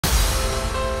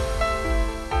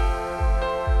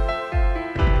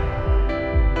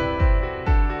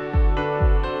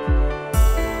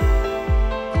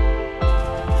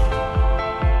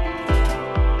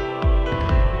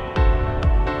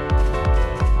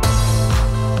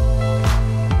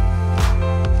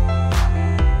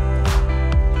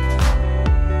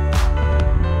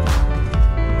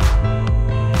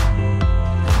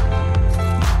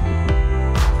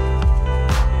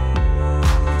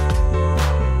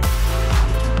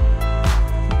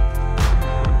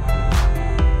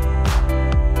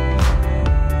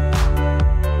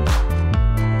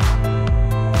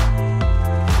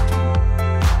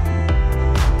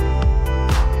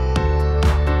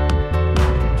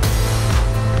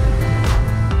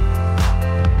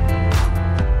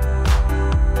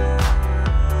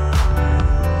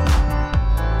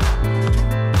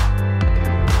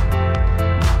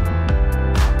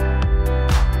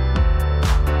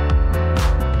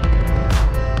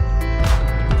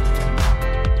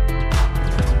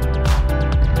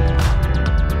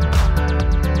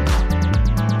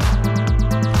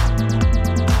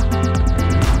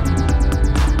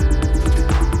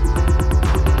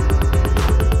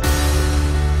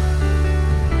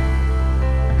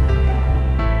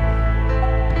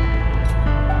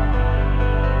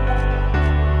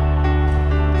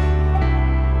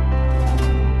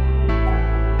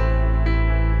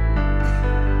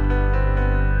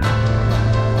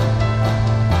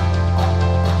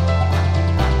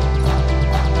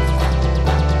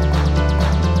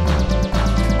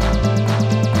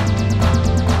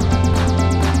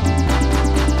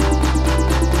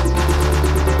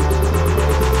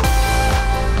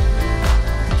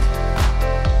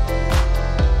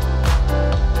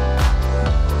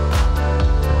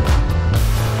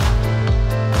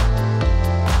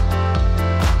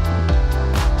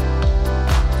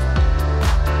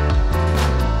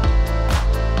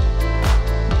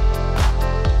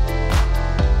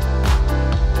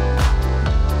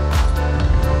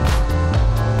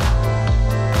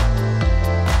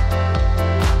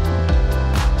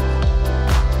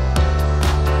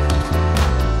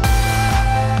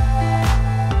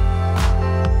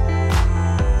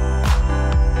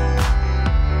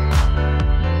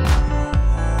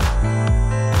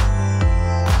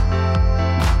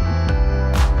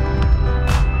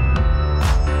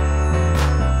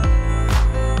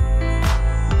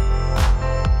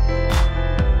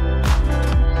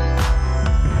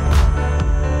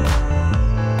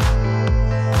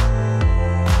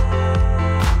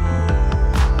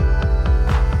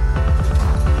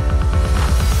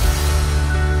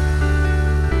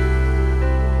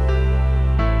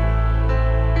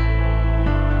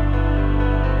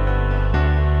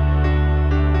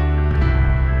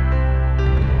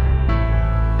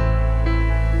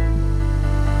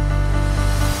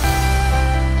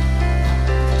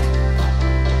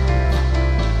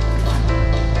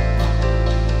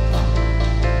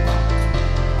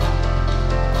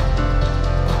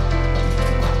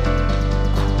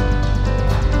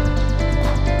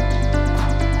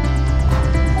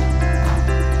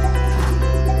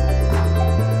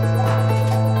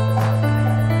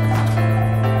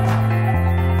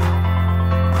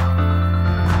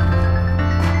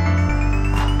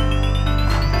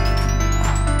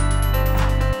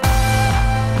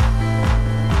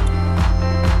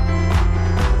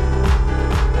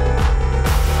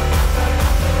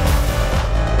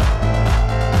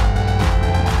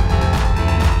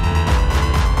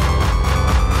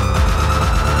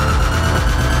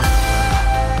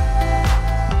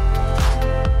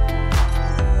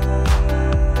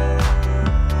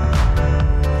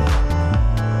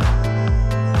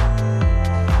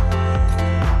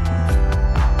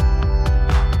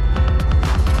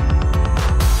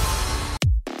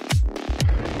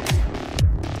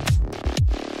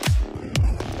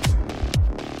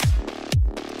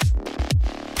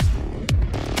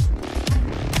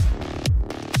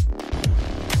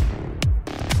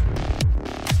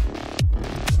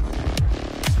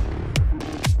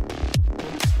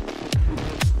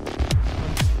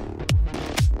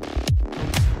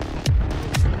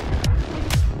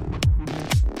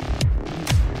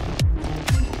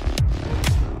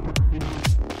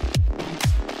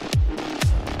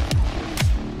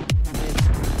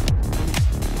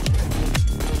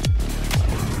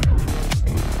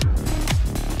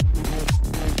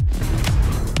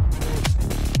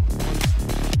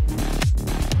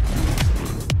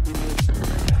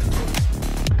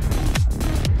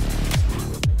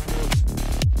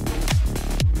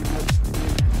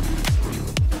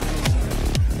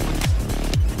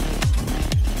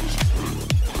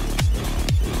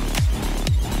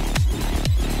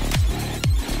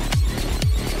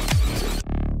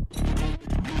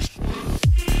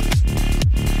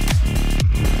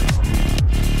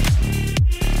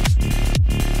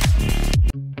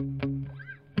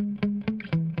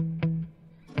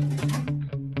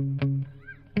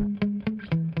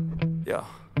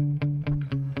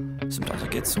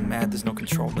get so mad, there's no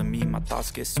controlling me. My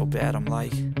thoughts get so bad, I'm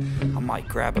like, I might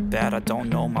grab a bat, I don't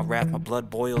know. My wrath, my blood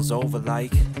boils over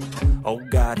like, oh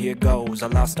God, here goes. I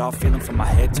lost all feeling from my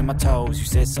head to my toes. You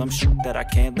said some shit that I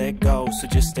can't let go, so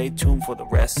just stay tuned for the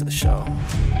rest of the show.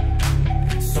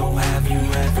 So have you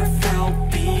ever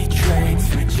felt betrayed?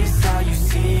 Switches how you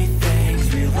see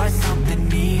things, realize something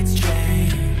needs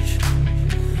change.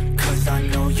 Cause I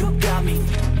know you got me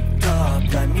f***ed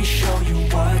up, let me show you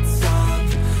what's up.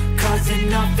 Cause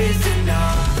enough is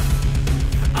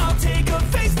enough. I'll take a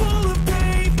face full of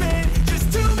pavement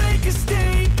just to make a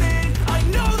statement. I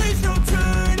know there's no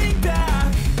turning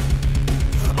back.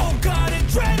 Oh God,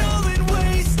 adrenaline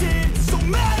wasted, so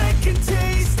mad I can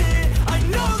taste it. I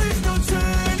know there's no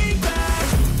turning back.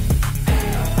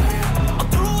 I'll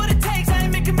do what it takes, I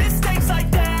ain't making mistakes like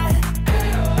that.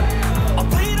 I'll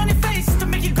play it on your face to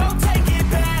make you go take it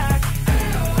back.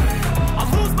 I'll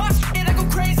lose my shit, I go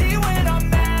crazy when I'm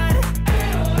mad.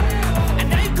 And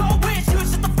now you go wish you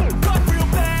shut the fuck up real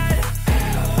bad.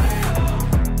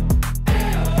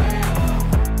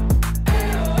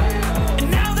 And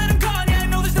now that I'm gone, yeah, I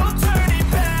know there's no turning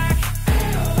back.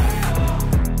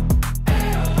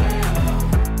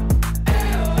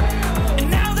 And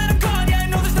now that I'm gone, yeah, I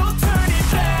know there's no turning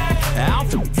back. I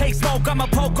don't take smoke, I'ma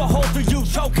poke a hole through you,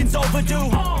 choking's overdue.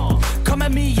 Come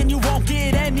at me and you won't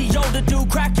get any older, dude.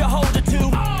 Crack your holder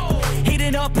too.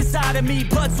 Heating up inside of me,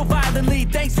 blood so violently,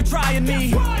 thanks for trying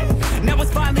me. Now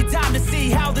it's finally time to see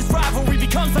how this rivalry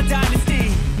becomes a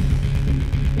dynasty.